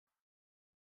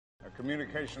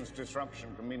communications disruption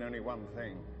can mean only one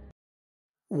thing.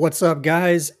 What's up,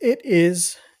 guys? It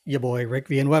is your boy Rick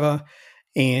Villanueva,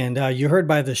 and you heard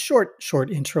by the short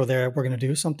intro there, we're going to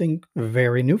do something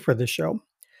very new for this show.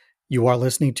 You are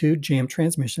listening to Jam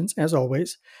Transmissions, as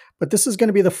always, but this is going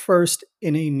to be the first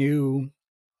in a new,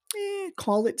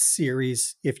 call it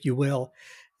series, if you will,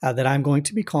 that I'm going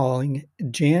to be calling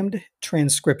Jammed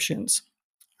Transcriptions.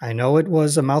 I know it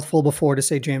was a mouthful before to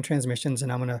say Jam Transmissions,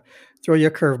 and I'm going to throw you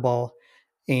a curveball.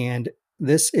 And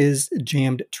this is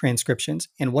Jammed Transcriptions.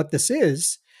 And what this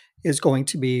is going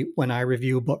to be when I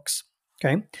review books.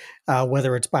 Okay.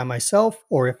 Whether it's by myself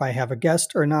or if I have a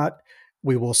guest or not,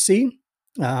 we will see.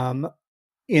 In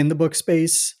the book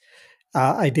space,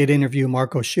 I did interview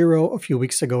Marco Shiro a few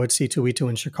weeks ago at C2E2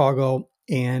 in Chicago,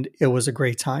 and it was a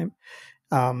great time.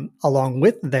 Along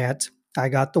with that, I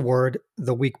got the word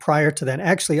the week prior to that,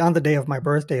 actually on the day of my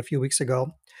birthday a few weeks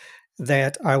ago,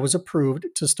 that I was approved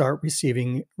to start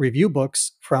receiving review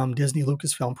books from Disney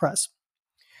Lucasfilm Press.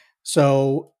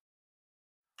 So,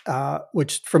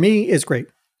 which for me is great.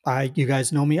 You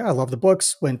guys know me. I love the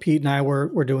books. When Pete and I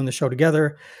were doing the show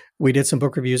together, we did some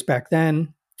book reviews back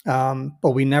then,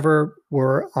 but we never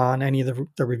were on any of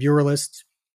the reviewer lists.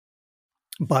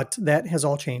 But that has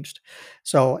all changed.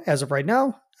 So as of right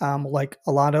now, like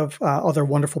a lot of other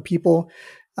wonderful people,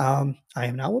 I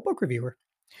am now a book reviewer.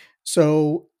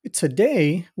 So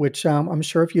today, which I'm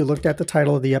sure if you looked at the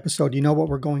title of the episode, you know what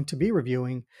we're going to be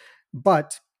reviewing.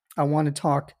 But I want to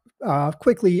talk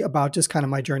quickly about just kind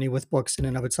of my journey with books in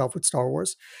and of itself with Star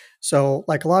Wars. So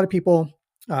like a lot of people,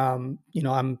 I'm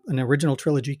an original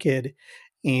trilogy kid.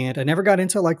 And I never got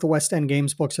into like the West End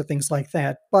Games books or things like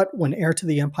that. But when Heir to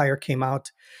the Empire came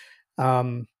out,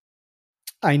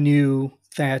 I knew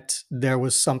that there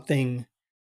was something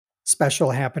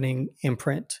special happening in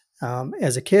print.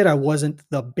 As a kid, I wasn't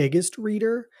the biggest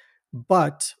reader,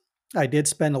 but I did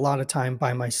spend a lot of time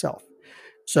by myself.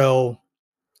 So,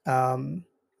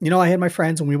 I had my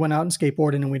friends and we went out and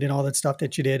skateboarded and we did all that stuff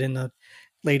that you did in the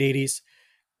late 80s.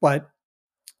 But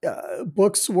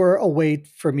books were a way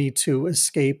for me to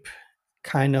escape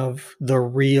kind of the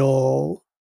real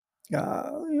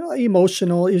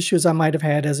emotional issues I might have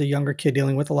had as a younger kid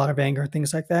dealing with a lot of anger and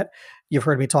things like that. You've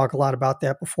heard me talk a lot about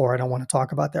that before. I don't want to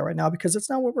talk about that right now because it's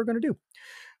not what we're going to do.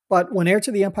 But when Heir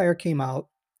to the Empire came out,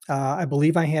 I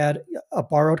believe I had a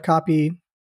borrowed copy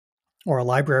or a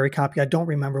library copy. I don't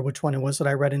remember which one it was that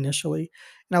I read initially.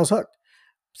 And I was hooked.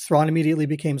 Thrawn immediately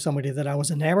became somebody that I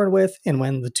was enamored with. And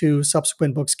when the two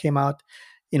subsequent books came out,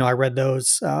 I read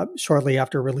those shortly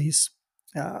after release.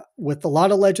 With a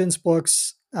lot of Legends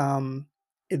books, a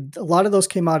lot of those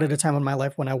came out at a time in my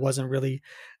life when I wasn't really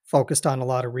focused on a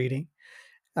lot of reading.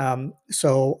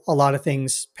 So a lot of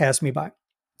things passed me by.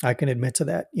 I can admit to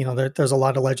that. There's a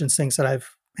lot of Legends things that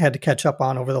I've had to catch up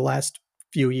on over the last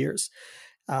few years.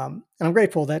 And I'm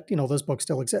grateful that, those books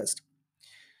still exist.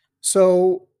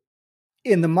 So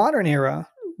in the modern era,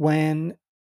 when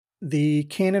the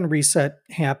canon reset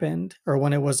happened or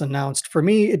when it was announced, for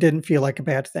me, it didn't feel like a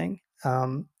bad thing.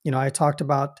 I talked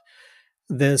about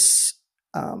this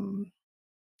on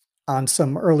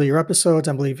some earlier episodes.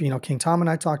 I believe, King Tom and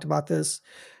I talked about this,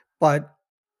 but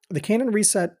the canon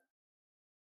reset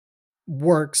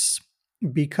works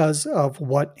because of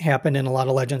what happened in a lot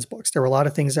of Legends books. There were a lot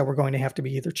of things that were going to have to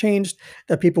be either changed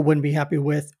that people wouldn't be happy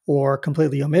with or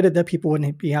completely omitted that people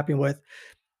wouldn't be happy with.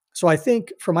 So I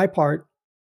think for my part,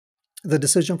 the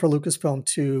decision for Lucasfilm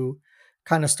to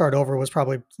kind of start over was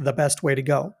probably the best way to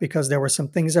go because there were some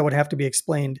things that would have to be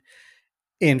explained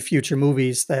in future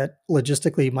movies that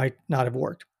logistically might not have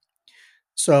worked.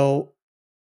 So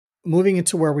moving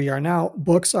into where we are now,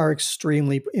 books are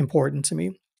extremely important to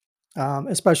me,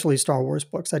 especially Star Wars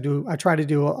books. I try to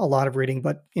do a lot of reading,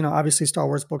 but obviously Star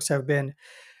Wars books have been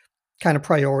kind of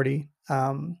priority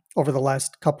over the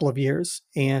last couple of years.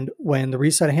 And when the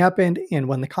reset happened and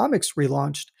when the comics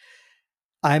relaunched,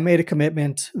 I made a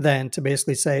commitment then to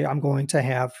basically say I'm going to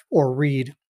have or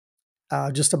read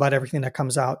just about everything that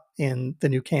comes out in the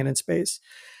new canon space.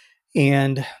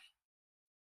 And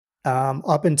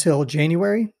up until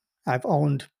January, I've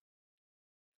owned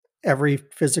every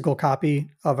physical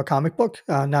copy of a comic book,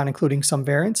 not including some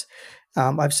variants.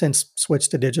 I've since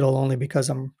switched to digital only because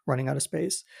I'm running out of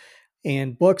space.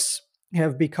 And books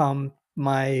have become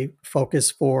my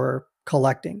focus for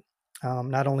collecting.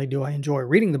 Not only do I enjoy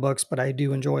reading the books, but I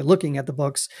do enjoy looking at the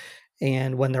books.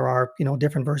 And when there are,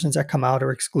 different versions that come out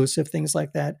or exclusive things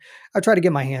like that, I try to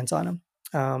get my hands on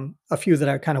them. A few that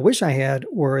I kind of wish I had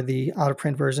were the out of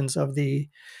print versions of the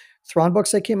Thrawn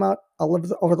books that came out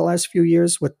over the last few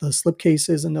years with the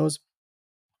slipcases and those.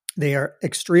 They are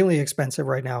extremely expensive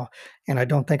right now, and I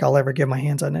don't think I'll ever get my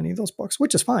hands on any of those books,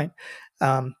 which is fine,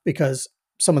 because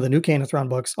some of the new Kenneth Ron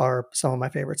books are some of my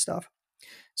favorite stuff.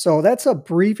 So that's a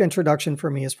brief introduction for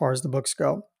me as far as the books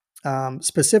go.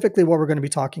 Specifically, what we're going to be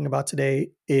talking about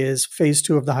today is Phase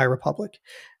 2 of the High Republic.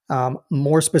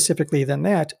 More specifically than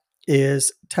that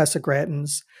is Tessa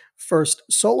Gratton's first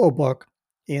solo book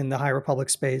in the High Republic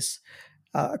space,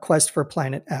 A Quest for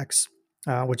Planet X,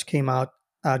 which came out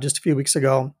just a few weeks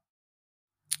ago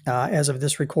as of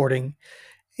this recording.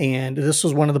 And this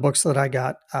was one of the books that I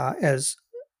got as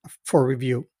for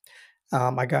review.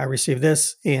 I received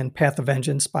this in Path of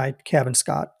Vengeance by Kevin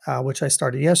Scott, which I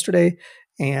started yesterday.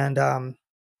 And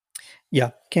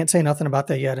yeah, can't say nothing about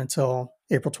that yet until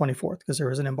April 24th because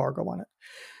there is an embargo on it.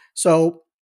 So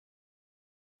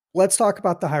let's talk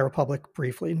about the High Republic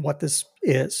briefly and what this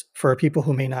is for people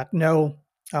who may not know.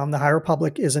 The High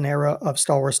Republic is an era of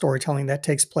Star Wars storytelling that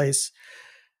takes place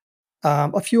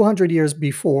a few hundred years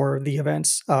before the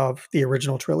events of the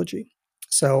original trilogy.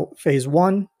 So Phase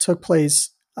 1 took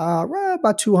place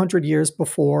about 200 years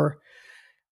before,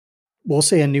 we'll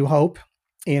say, A New Hope,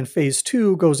 and Phase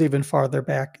 2 goes even farther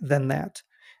back than that.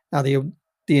 Now, the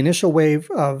initial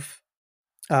wave of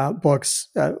books,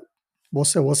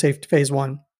 we'll say Phase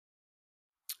 1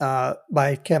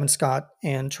 by Kevin Scott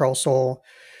and Charles Soule.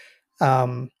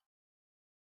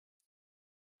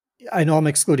 I know I'm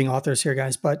excluding authors here,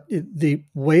 guys, but the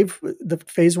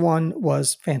Phase 1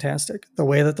 was fantastic. The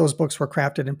way that those books were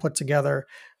crafted and put together,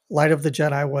 Light of the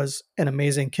Jedi was an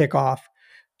amazing kickoff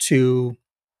to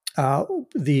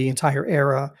the entire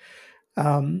era.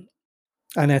 And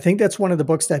I think that's one of the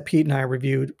books that Pete and I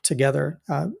reviewed together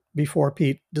before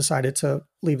Pete decided to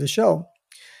leave the show.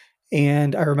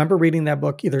 And I remember reading that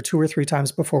book either 2 or 3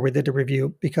 times before we did the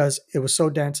review because it was so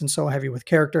dense and so heavy with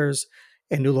characters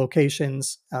and new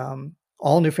locations,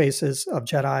 all new faces of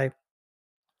Jedi.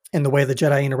 And the way the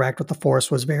Jedi interact with the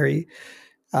Force was very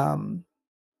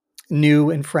new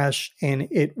and fresh. And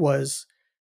it was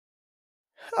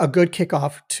a good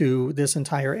kickoff to this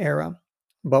entire era.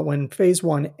 But when Phase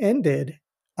 1 ended,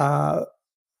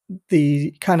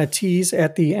 the kind of tease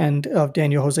at the end of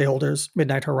Daniel Jose Older's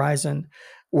Midnight Horizon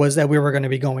was that we were going to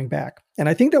be going back. And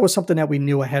I think that was something that we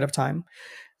knew ahead of time,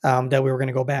 that we were going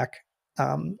to go back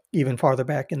even farther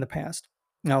back in the past.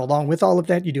 Now, along with all of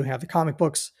that, you do have the comic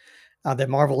books that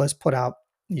Marvel has put out.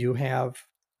 You have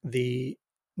the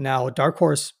now Dark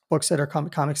Horse books that are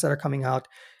comics that are coming out.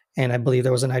 And I believe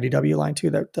there was an IDW line too,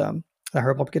 that the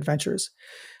Republic Adventures.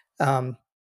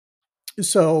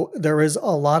 So there is a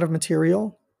lot of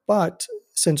material, but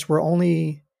since we're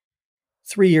only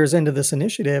 3 years into this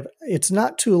initiative, it's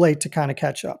not too late to kind of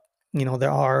catch up. You know,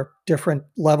 there are different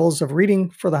levels of reading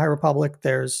for the High Republic.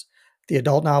 There's the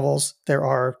adult novels, there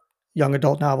are young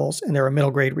adult novels, and there are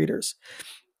middle grade readers.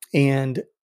 And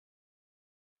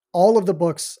all of the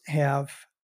books have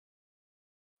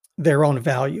their own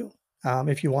value,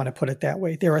 if you want to put it that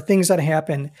way. There are things that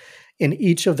happen in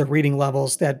each of the reading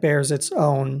levels that bears its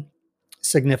own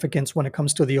significance when it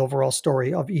comes to the overall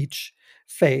story of each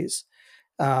phase.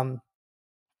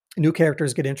 New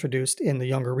characters get introduced in the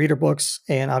younger reader books,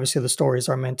 and obviously the stories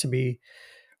are meant to be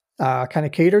kind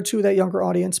of catered to that younger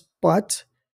audience, but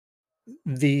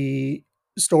the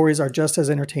stories are just as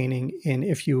entertaining. And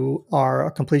if you are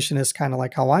a completionist, kind of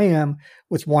like how I am,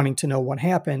 with wanting to know what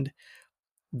happened,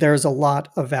 there's a lot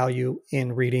of value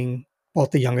in reading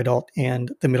both the young adult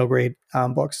and the middle grade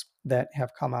books that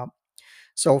have come out.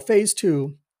 So Phase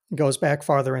 2 goes back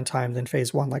farther in time than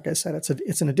Phase 1. Like I said,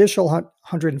 it's an additional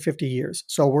 150 years.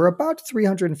 So we're about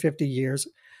 350 years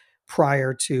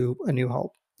prior to A New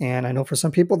Hope. And I know for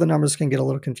some people, the numbers can get a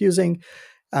little confusing.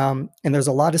 And there's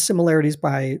a lot of similarities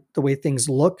by the way things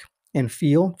look and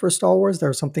feel for Star Wars. There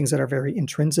are some things that are very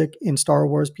intrinsic in Star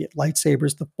Wars, be it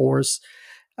lightsabers, the Force,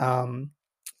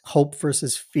 hope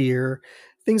versus fear,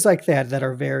 things like that, that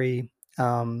are very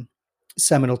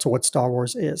seminal to what Star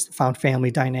Wars is, found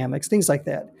family dynamics, things like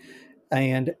that.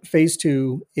 And Phase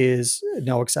 2 is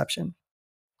no exception.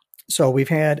 So we've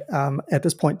had, at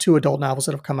this point, 2 adult novels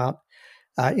that have come out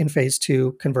in Phase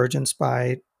 2, Convergence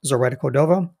by Zoretta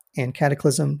Cordova and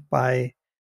Cataclysm by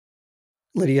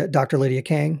Dr. Lydia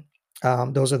Kang.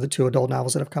 Those are the 2 adult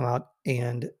novels that have come out.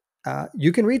 And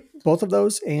you can read both of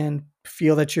those and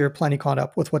feel that you're plenty caught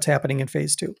up with what's happening in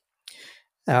Phase 2.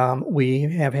 We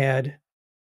have had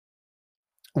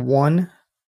one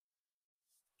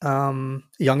young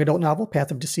adult novel,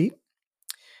 Path of Deceit,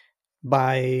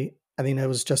 by, I think it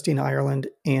was Justina Ireland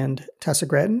and Tessa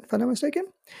Gratton, if I'm not mistaken.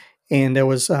 And there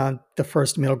was the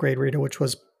first middle grade reader, which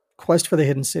was Quest for the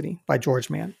Hidden City by George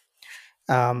Mann.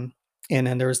 And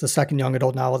then there's the second young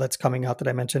adult novel that's coming out that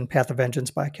I mentioned, Path of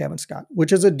Vengeance by Kevin Scott,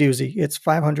 which is a doozy. It's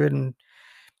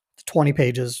 520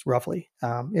 pages roughly.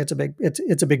 It's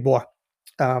a big boy.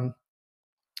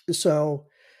 So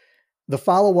the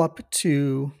follow up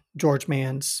to George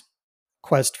Mann's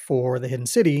quest for the Hidden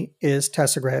City is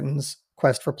Tessa Gratton's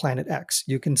quest for Planet X.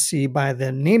 You can see by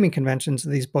the naming conventions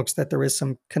of these books that there is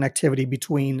some connectivity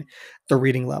between the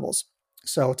reading levels.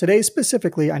 So today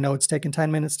specifically, I know it's taken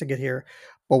 10 minutes to get here,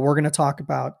 but we're going to talk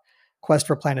about Quest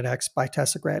for Planet X by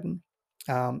Tessa Gratton.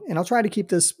 And I'll try to keep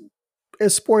this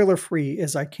as spoiler free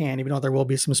as I can, even though there will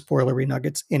be some spoilery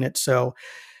nuggets in it. So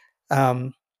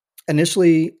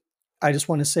initially, I just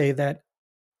want to say that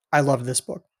I love this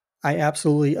book. I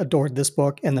absolutely adored this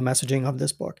book and the messaging of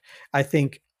this book. I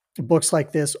think books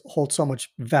like this hold so much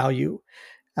value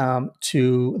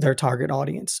to their target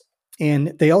audience.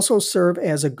 And they also serve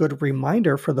as a good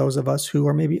reminder for those of us who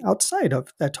are maybe outside of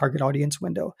that target audience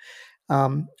window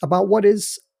about what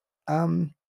is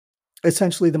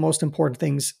essentially the most important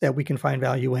things that we can find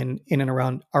value in and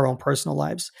around our own personal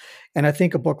lives. And I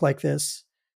think a book like this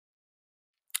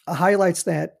highlights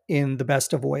that in the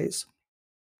best of ways.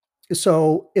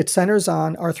 So it centers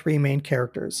on our three main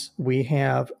characters. We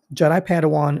have Jedi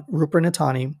Padawan Rupert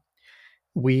Natani.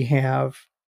 We have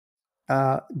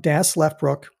Das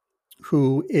Lefbrook,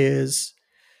 who is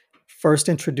first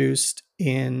introduced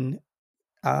in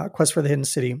Quest for the Hidden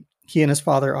City. He and his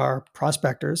father are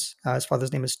prospectors. His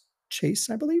father's name is Chase,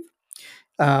 I believe.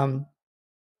 I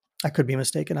could be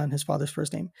mistaken on his father's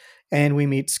first name. And we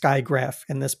meet Sky Graff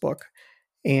in this book.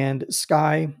 And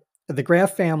Sky, the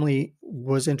Graff family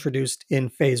was introduced in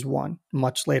phase one,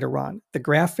 much later on. The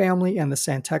Graff family and the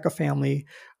Santeca family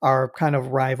are kind of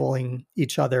rivaling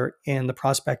each other in the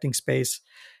prospecting space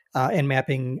and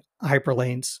mapping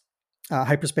hyperspace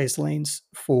lanes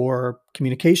for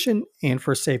communication and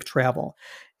for safe travel.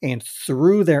 And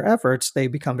through their efforts, they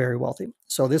become very wealthy.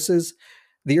 So this is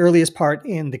the earliest part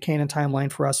in the canon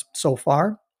timeline for us so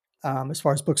far as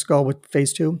books go with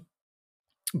phase two.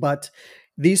 But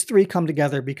these three come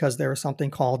together because there is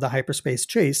something called the Hyperspace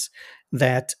Chase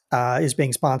that is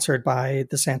being sponsored by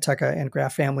the Santeca and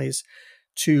Graff families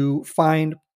to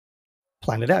find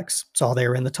Planet X. It's all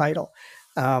there in the title.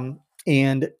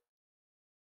 And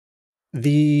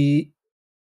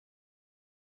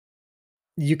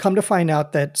you come to find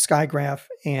out that Sky Graff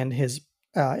and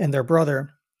their brother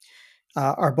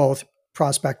are both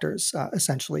prospectors,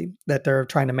 essentially, that they're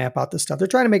trying to map out this stuff. They're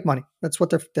trying to make money. That's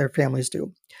what their families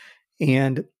do.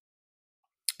 And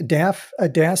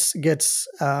Das gets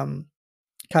kind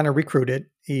of recruited.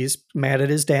 He's mad at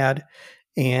his dad.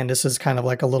 And this is kind of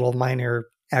like a little minor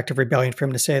act of rebellion for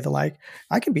him to say that, like,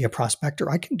 I can be a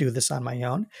prospector. I can do this on my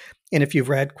own. And if you've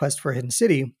read Quest for Hidden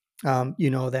City, you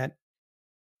know that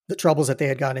the troubles that they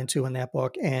had got into in that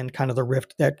book and kind of the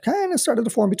rift that kind of started to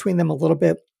form between them a little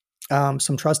bit.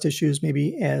 Some trust issues,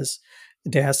 maybe, as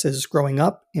Das is growing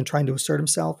up and trying to assert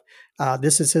himself.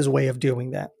 This is his way of doing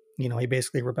that. You know, he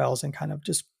basically rebels and kind of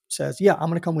just says, yeah, I'm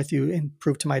going to come with you and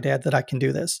prove to my dad that I can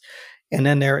do this. And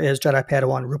then there is Jedi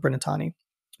Padawan Rupert Natani,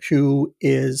 who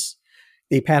is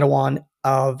the Padawan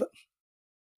of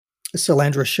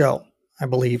Salandra Show, I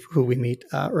believe, who we meet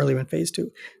earlier in phase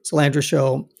two. Salandra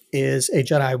Show is a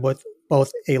Jedi with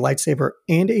both a lightsaber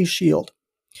and a shield,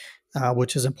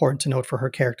 which is important to note for her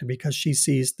character because she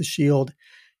sees the shield.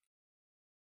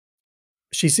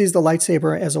 She sees the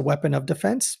lightsaber as a weapon of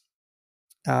defense,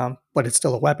 but it's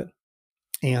still a weapon.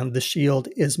 And the shield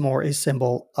is more a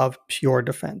symbol of pure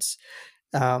defense.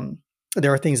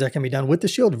 There are things that can be done with the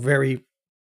shield very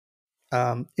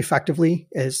effectively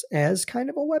as kind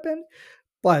of a weapon,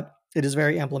 but it is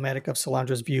very emblematic of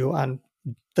Salandra's view on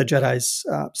the Jedi's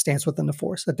stance within the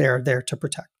Force, that they're there to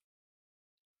protect.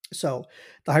 So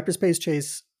the hyperspace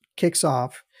chase kicks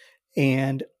off,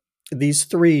 and these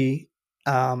three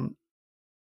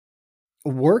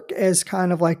work as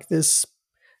kind of like this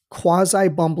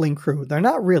quasi-bumbling crew. They're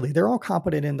not really. They're all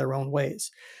competent in their own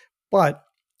ways. But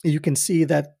you can see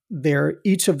that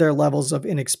each of their levels of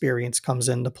inexperience comes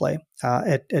into play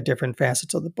at different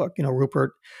facets of the book. You know,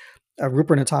 Rupert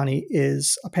Natani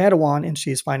is a Padawan, and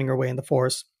she's finding her way in the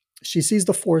Force. She sees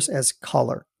the Force as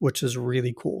color, which is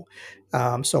really cool.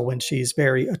 So when she's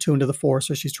very attuned to the Force,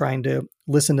 or she's trying to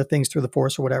listen to things through the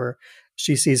Force or whatever,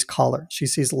 she sees color. She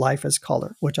sees life as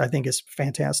color, which I think is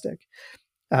fantastic.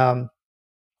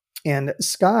 And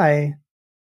Sky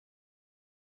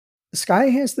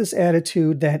has this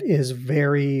attitude that is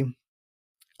very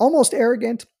almost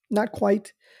arrogant, not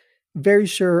quite, very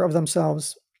sure of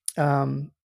themselves.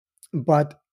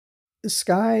 But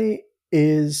Sky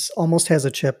almost has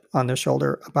a chip on their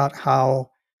shoulder about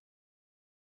how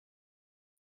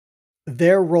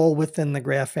their role within the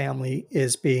Graff family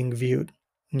is being viewed.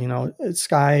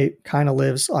 Sky kind of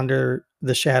lives under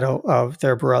the shadow of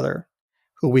their brother,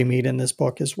 who we meet in this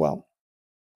book as well.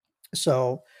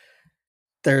 So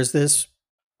there's this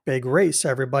big race.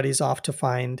 Everybody's off to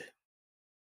find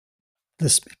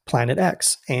this planet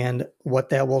X and what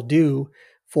that will do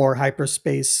for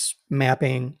hyperspace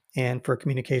mapping and for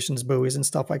communications buoys and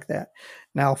stuff like that.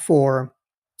 Now, for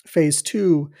phase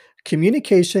 2,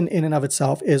 communication in and of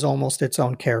itself is almost its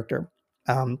own character,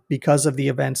 because of the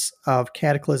events of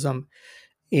Cataclysm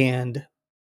and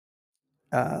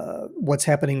what's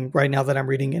happening right now that I'm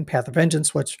reading in Path of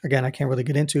Vengeance, which again I can't really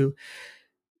get into.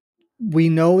 We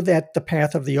know that the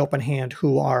Path of the Open Hand,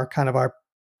 who are kind of our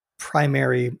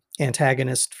primary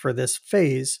antagonist for this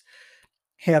phase,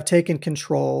 have taken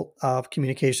control of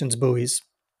communications buoys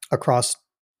across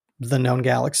the known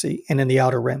galaxy and in the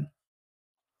Outer Rim,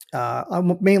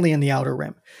 mainly in the Outer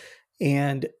Rim.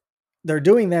 And they're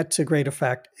doing that to great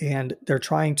effect, and they're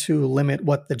trying to limit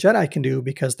what the Jedi can do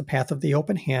because the Path of the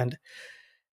Open Hand,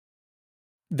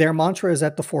 their mantra is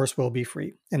that the Force will be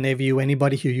free, and they view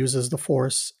anybody who uses the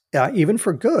Force, even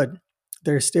for good,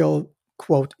 they're still,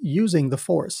 quote, using the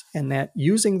Force, and that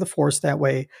using the Force that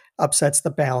way upsets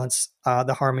the balance,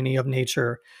 the harmony of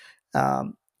nature,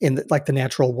 in the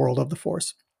natural world of the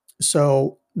Force.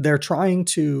 So they're trying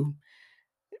to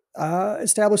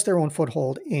establish their own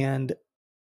foothold and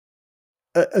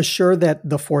assure that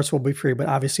the Force will be free. But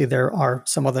obviously, there are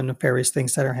some other nefarious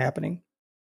things that are happening.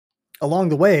 Along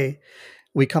the way,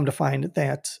 we come to find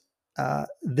that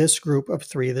this group of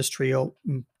 3, this trio,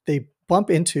 they bump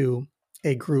into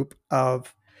a group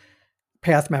of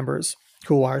Path members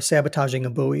who are sabotaging a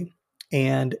buoy,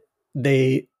 and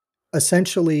they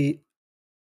essentially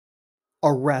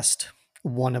arrest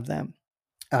one of them,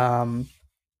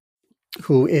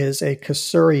 who is a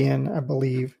Kasurian, I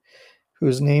believe,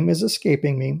 whose name is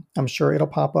escaping me. I'm sure it'll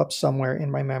pop up somewhere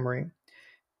in my memory.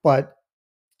 But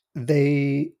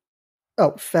Felix,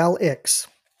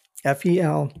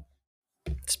 Fel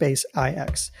space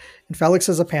IX. And Felix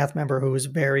is a Path member who is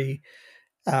very,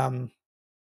 I don't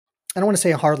want to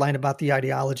say a hardline about the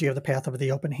ideology of the Path of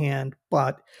the Open Hand,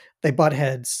 but they butt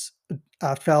heads.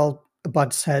 Fel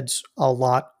butts heads a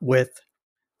lot with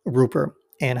Rupert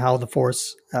and how the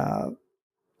Force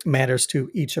matters to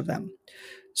each of them.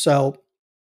 So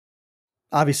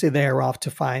obviously they are off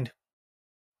to find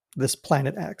this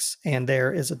planet X, and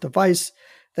there is a device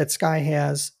that Sky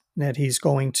has that he's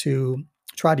going to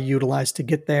try to utilize to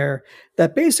get there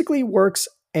that basically works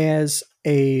as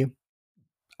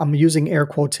I'm using air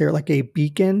quotes here, like a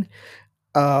beacon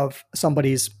of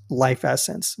somebody's life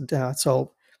essence.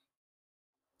 So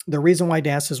the reason why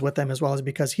Das is with them as well is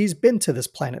because he's been to this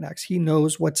planet X. He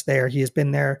knows what's there. He has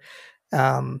been there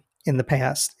in the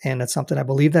past, and it's something I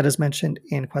believe that is mentioned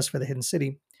in Quest for the Hidden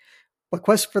City. But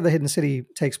Quest for the Hidden City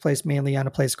takes place mainly on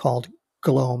a place called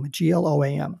Gloam,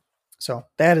 Gloam. So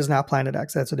that is not Planet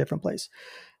X. That's a different place.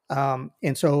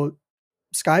 And so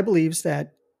Sky believes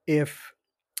that if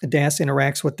Das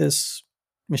interacts with this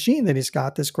machine that he's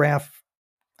got, this graph,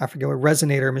 I forget what,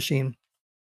 resonator machine,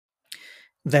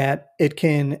 that it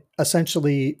can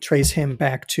essentially trace him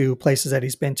back to places that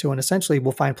he's been to, and essentially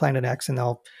will find Planet X and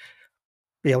they'll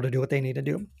be able to do what they need to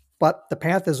do. But the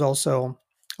Path is also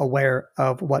aware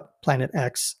of what Planet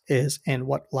X is and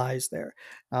what lies there.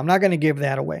 Now, I'm not going to give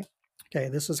that away. Okay,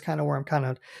 this is kind of where I'm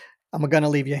going to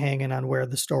leave you hanging on where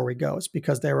the story goes,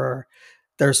 because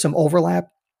there's some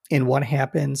overlap in what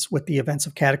happens with the events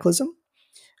of Cataclysm,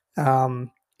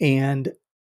 and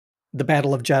the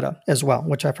Battle of Jeddah as well,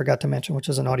 which I forgot to mention, which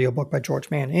is an audiobook by George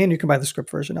Mann, and you can buy the script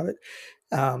version of it.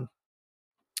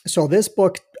 So this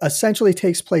book essentially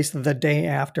takes place the day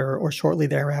after or shortly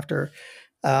thereafter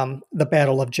the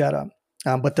Battle of Jeddah.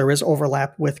 But there is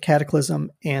overlap with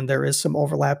Cataclysm, and there is some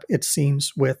overlap, it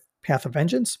seems, with Path of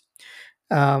Vengeance.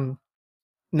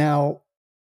 Now,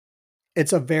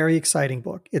 it's a very exciting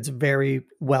book. It's very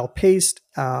well paced.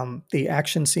 The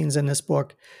action scenes in this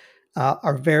book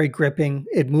are very gripping.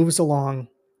 It moves along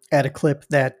at a clip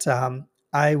that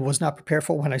I was not prepared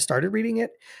for when I started reading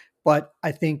it, but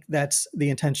I think that's the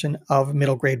intention of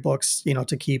middle grade books,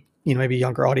 to keep, maybe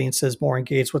younger audiences more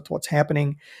engaged with what's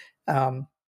happening.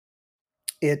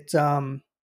 It's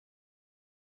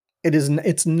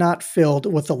not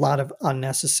filled with a lot of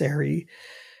unnecessary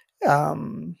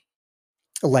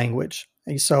language.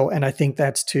 And I think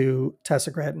that's to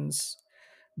Tessa Gratton's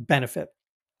benefit,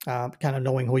 kind of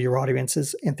knowing who your audience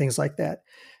is and things like that.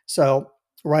 So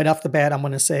right off the bat, I'm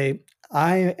going to say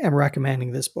I am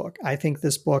recommending this book. I think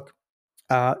this book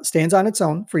stands on its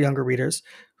own for younger readers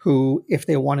who, if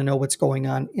they want to know what's going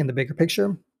on in the bigger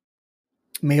picture,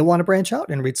 may want to branch out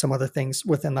and read some other things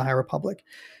within the High Republic.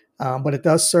 But it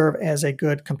does serve as a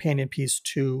good companion piece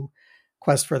to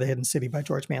Quest for the Hidden City by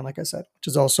George Mann, like I said, which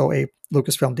is also a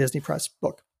Lucasfilm Disney Press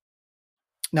book.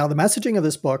 Now, the messaging of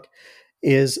this book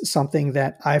is something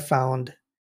that I found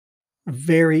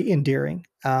very endearing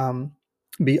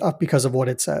because of what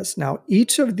it says. Now,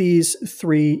 each of these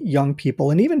three young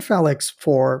people, and even Felix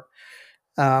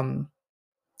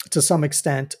to some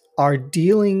extent, are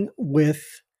dealing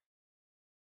with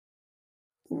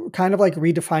kind of like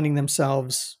redefining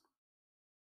themselves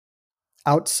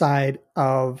outside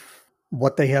of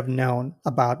what they have known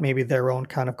about maybe their own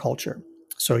kind of culture.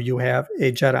 So you have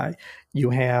a Jedi, you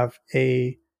have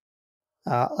a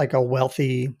like a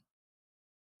wealthy,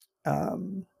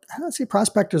 I don't say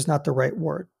prospector is not the right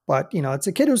word, but it's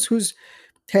a kid who's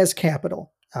has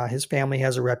capital. His family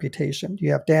has a reputation.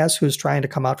 You have Daz, who's trying to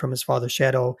come out from his father's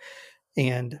shadow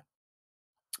and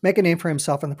make a name for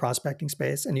himself in the prospecting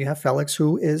space. And you have Felix,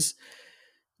 who is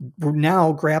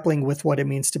now grappling with what it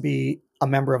means to be a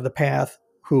member of the Path,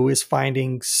 who is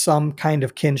finding some kind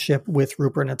of kinship with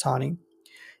Rupert Natani.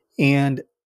 And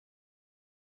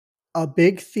a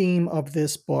big theme of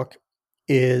this book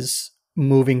is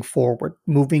moving forward,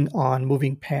 moving on,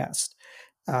 moving past,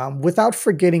 without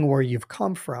forgetting where you've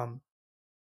come from,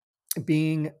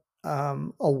 being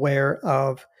aware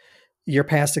of your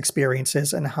past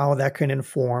experiences and how that can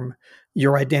inform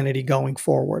your identity going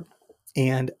forward.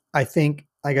 And I think,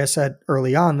 like I said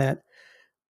early on, that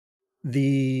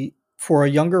for a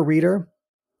younger reader,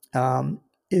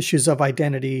 issues of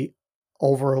identity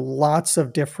over lots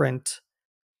of different,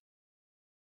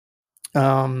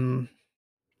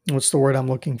 what's the word I'm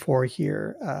looking for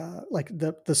here? Like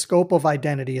the scope of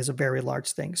identity is a very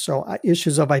large thing. So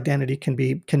issues of identity can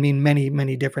mean many,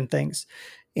 many different things.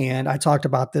 And I talked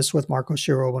about this with Marco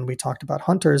Shiro when we talked about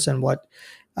Hunters and what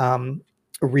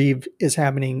Reeve is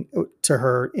happening to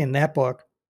her in that book.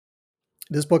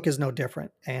 This book is no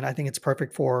different. And I think it's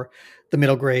perfect for the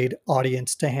middle grade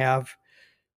audience to have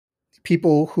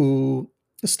people who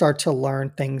start to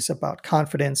learn things about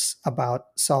confidence, about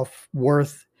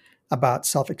self-worth, about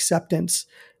self-acceptance,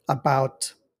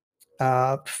 about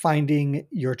finding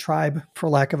your tribe, for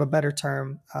lack of a better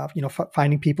term,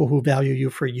 finding people who value you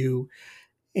for you,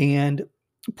 and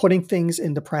putting things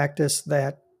into practice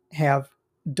that have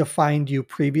defined you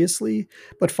previously,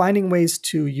 but finding ways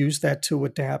to use that to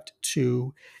adapt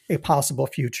to a possible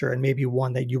future and maybe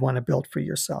one that you want to build for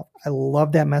yourself. I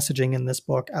love that messaging in this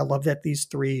book. I love that these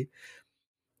three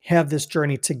have this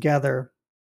journey together.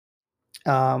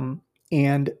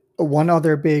 And one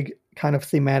other big kind of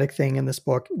thematic thing in this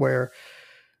book, where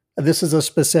this is a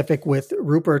specific with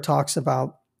Rupert talks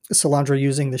about Salandra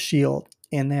using the shield,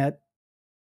 and that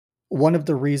one of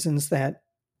the reasons that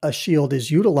a shield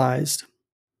is utilized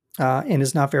and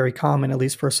is not very common, at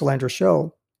least for a Salandra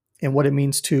show, and what it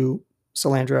means to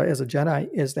Salandra as a Jedi,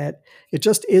 is that it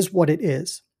just is what it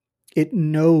is. It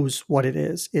knows what it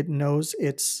is. It knows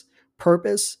its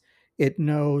purpose. It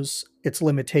knows its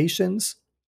limitations,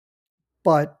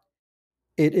 but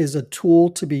it is a tool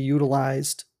to be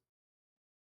utilized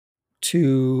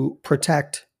to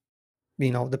protect,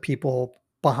 the people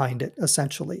behind it,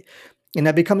 essentially. And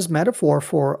that becomes metaphor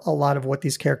for a lot of what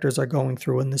these characters are going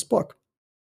through in this book.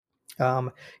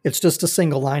 It's just a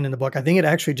single line in the book. I think it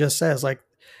actually just says, like,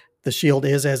 the shield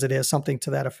is as it is, something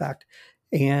to that effect.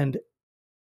 And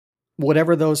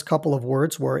whatever those couple of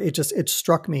words were, it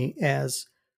struck me as,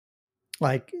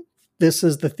 like, this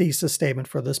is the thesis statement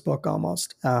for this book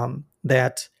almost,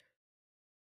 that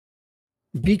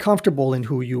be comfortable in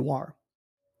who you are.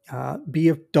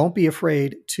 Don't be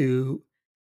afraid to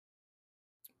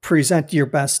present your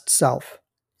best self,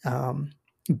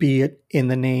 be it in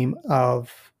the name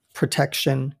of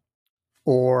protection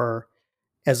or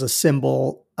as a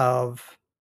symbol of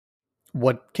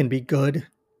what can be good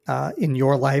in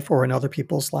your life or in other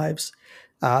people's lives.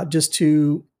 Just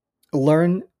to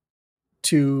learn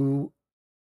to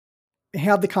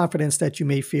have the confidence that you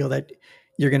may feel that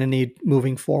you're going to need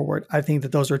moving forward. I think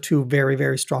that those are two very,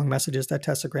 very strong messages that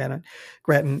Tessa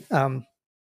Gratton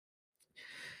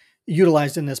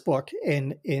utilized in this book.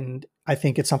 And I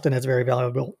think it's something that's very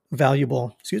valuable,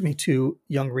 to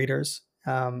young readers.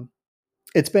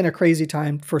 It's been a crazy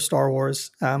time for Star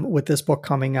Wars with this book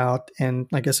coming out. And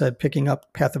like I said, picking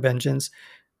up Path of Vengeance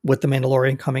with The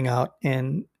Mandalorian coming out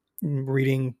and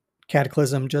reading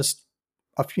Cataclysm just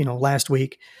last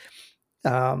week,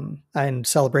 and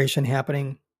Celebration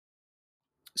happening.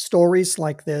 Stories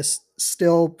like this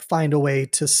still find a way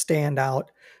to stand out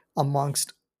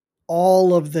amongst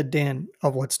all of the din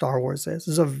of what Star Wars is.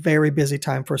 This is a very busy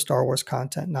time for Star Wars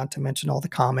content, not to mention all the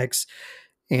comics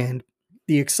and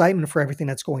the excitement for everything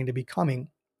that's going to be coming.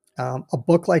 A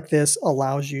book like this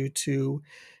allows you to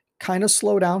kind of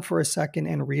slow down for a second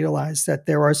and realize that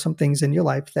there are some things in your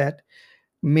life that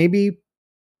maybe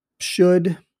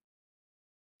should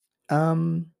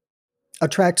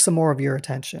attract some more of your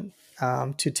attention,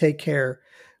 to take care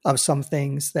of some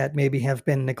things that maybe have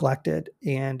been neglected,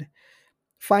 and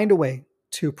find a way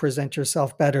to present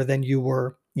yourself better than you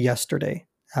were yesterday.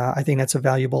 I think that's a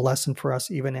valuable lesson for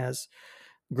us, even as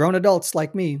grown adults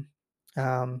like me,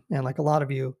 and like a lot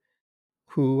of you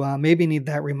who maybe need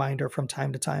that reminder from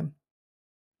time to time.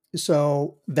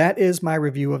 So that is my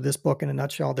review of this book in a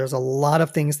nutshell. There's a lot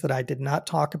of things that I did not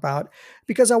talk about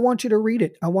because I want you to read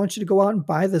it. I want you to go out and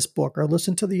buy this book or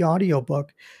listen to the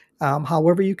audiobook.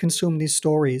 However you consume these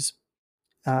stories,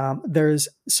 there's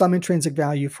some intrinsic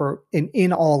value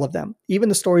in all of them. Even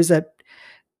the stories that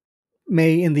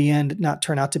may in the end not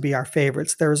turn out to be our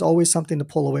favorites, there is always something to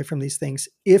pull away from these things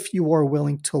if you are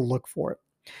willing to look for it.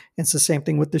 It's the same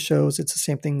thing with the shows. It's the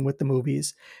same thing with the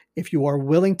movies. If you are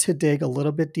willing to dig a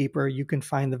little bit deeper, you can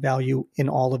find the value in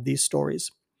all of these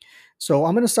stories. So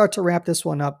I'm going to start to wrap this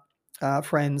one up,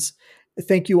 friends.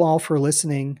 Thank you all for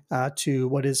listening to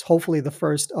what is hopefully the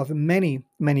first of many,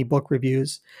 many book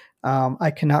reviews.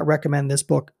 I cannot recommend this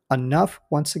book enough.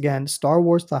 Once again, Star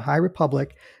Wars: The High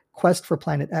Republic, Quest for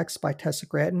Planet X by Tessa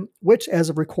Gratton, which as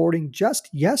of recording just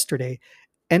yesterday,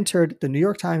 entered the New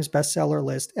York Times bestseller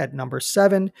list at number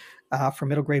 7 for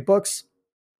middle grade books.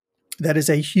 That is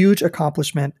a huge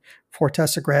accomplishment for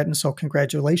Tessa Gratton. So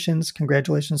congratulations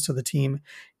to the team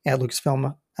at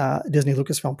Lucasfilm, Disney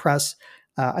Lucasfilm Press.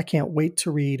 I can't wait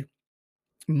to read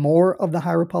more of the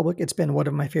High Republic. It's been one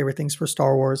of my favorite things for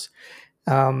Star Wars.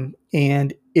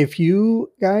 And if you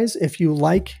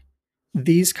like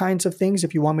these kinds of things,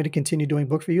 if you want me to continue doing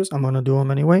book reviews, I'm going to do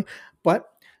them anyway. But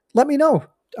let me know.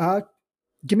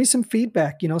 Give me some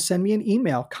feedback. Send me an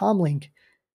email, comlink,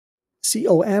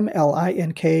 COMLINK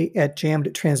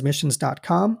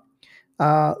 @jammedtransmissions.com.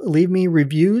 Leave me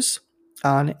reviews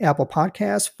on Apple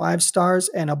Podcasts, 5 stars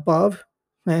and above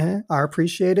are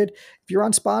appreciated. If you're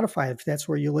on Spotify, if that's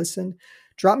where you listen,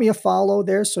 drop me a follow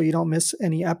there so you don't miss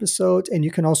any episodes. And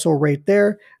you can also rate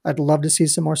there. I'd love to see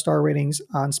some more star ratings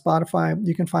on Spotify.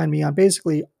 You can find me on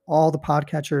basically all the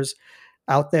podcatchers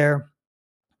out there.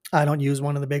 I don't use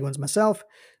one of the big ones myself,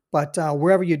 but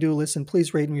wherever you do listen,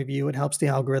 please rate and review. It helps the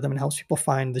algorithm and helps people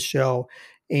find the show.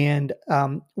 And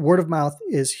word of mouth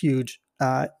is huge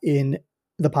in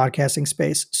the podcasting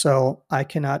space. So I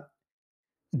cannot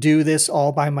do this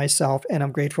all by myself. And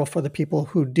I'm grateful for the people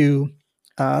who do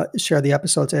share the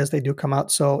episodes as they do come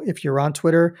out. So if you're on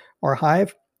Twitter or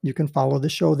Hive, you can follow the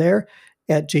show there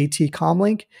at JT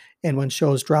Comlink. And when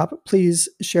shows drop, please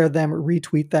share them,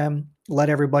 retweet them, let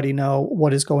everybody know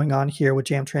what is going on here with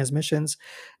Jam Transmissions.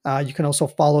 You can also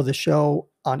follow the show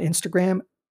on Instagram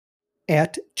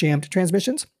at Jammed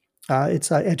Transmissions.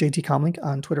 It's at JT Comlink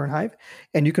on Twitter and Hive.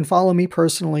 And you can follow me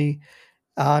personally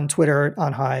on Twitter,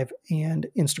 on Hive, and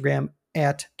Instagram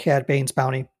at Cad Baines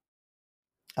Bounty.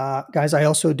 Guys, I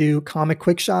also do comic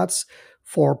quick shots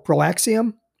for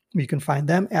Proaxium. You can find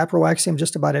them at Proaxium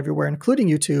just about everywhere, including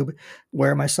YouTube,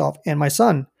 where myself and my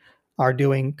son are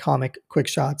doing comic quick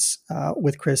shots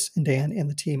with Chris and Dan and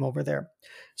the team over there.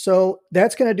 So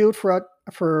that's going to do it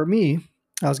for me.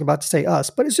 I was about to say us,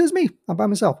 but it's just me. I'm by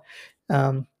myself,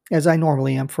 as I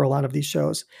normally am for a lot of these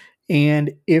shows.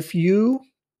 And if you,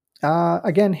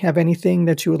 again, have anything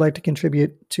that you would like to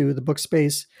contribute to the book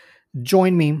space,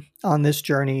 join me on this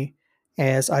journey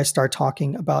as I start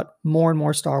talking about more and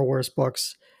more Star Wars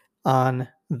books on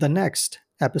the next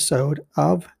episode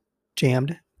of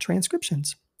Jammed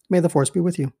Transcriptions. May the Force be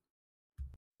with you.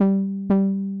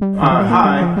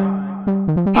 Hi.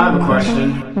 I have a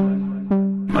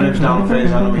question. My name's Donald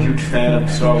Faison. I'm a huge fan of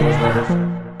Star Wars records.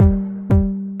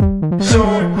 So,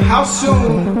 how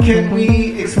soon can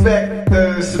we expect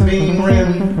the Sabine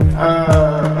Wren,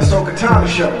 Ahsoka Tano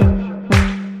show?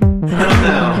 I don't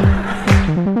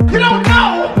know. You don't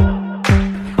know?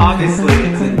 Obviously,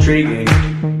 it's intriguing.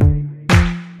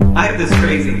 I have this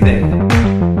crazy thing.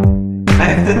 I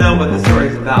have to know what the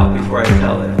story's about before I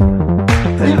tell it.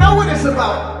 You know what it's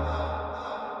about.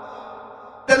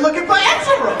 They're looking for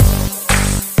Ezra.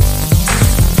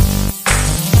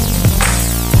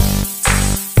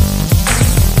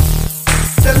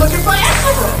 They're looking for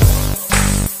Ezra.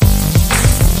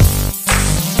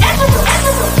 Ezra.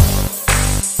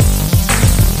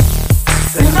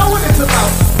 You know what it's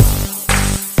about.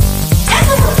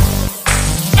 Ezra.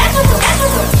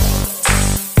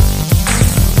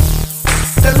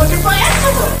 They're looking for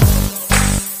Ezra.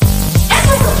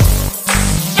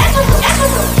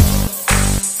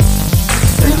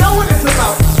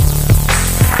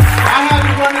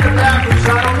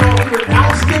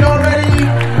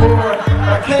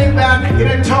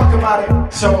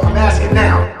 So I'm asking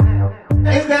now,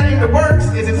 is that in the works?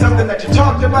 Is it something that you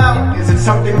talked about? Is it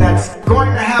something that's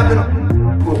going to happen?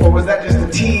 Or was that just a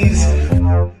tease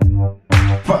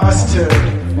for us to,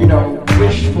 you know,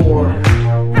 wish for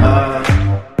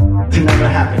to never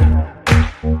happen?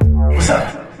 What's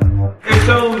up? There's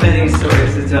so many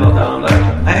stories to tell, Donald.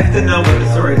 I have to know what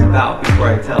the story's about before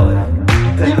I tell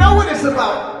it. You know what it's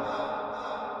about?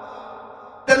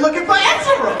 They're looking for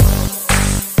answer.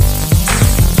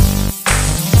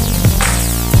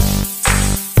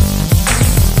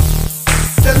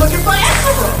 They're looking for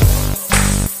answer.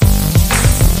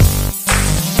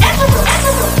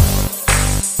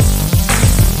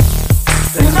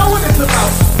 You know what it's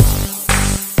about?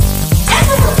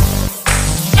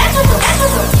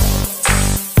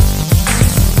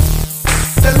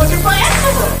 They're looking for answer.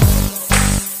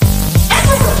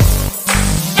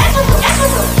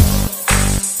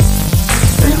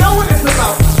 You know what it's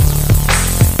about?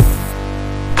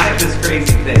 I have this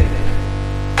crazy thing.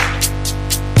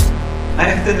 I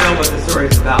have to know what the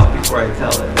story's about before I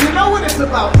tell it. You know what it's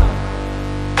about? No.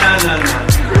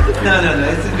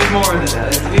 It's to be more than that.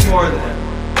 It's to be more than that.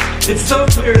 It's so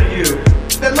clear to you.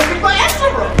 They're looking for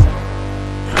answer.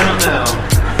 I don't know.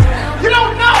 You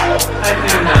don't know. I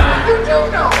do know. You do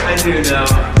know. I do know.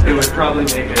 It would probably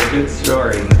make it a good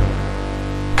story.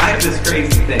 I have this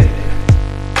crazy thing.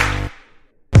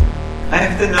 I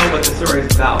have to know what the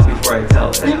story's about before I tell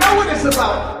it. You know what it's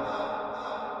about?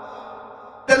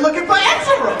 They're looking for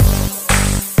answer.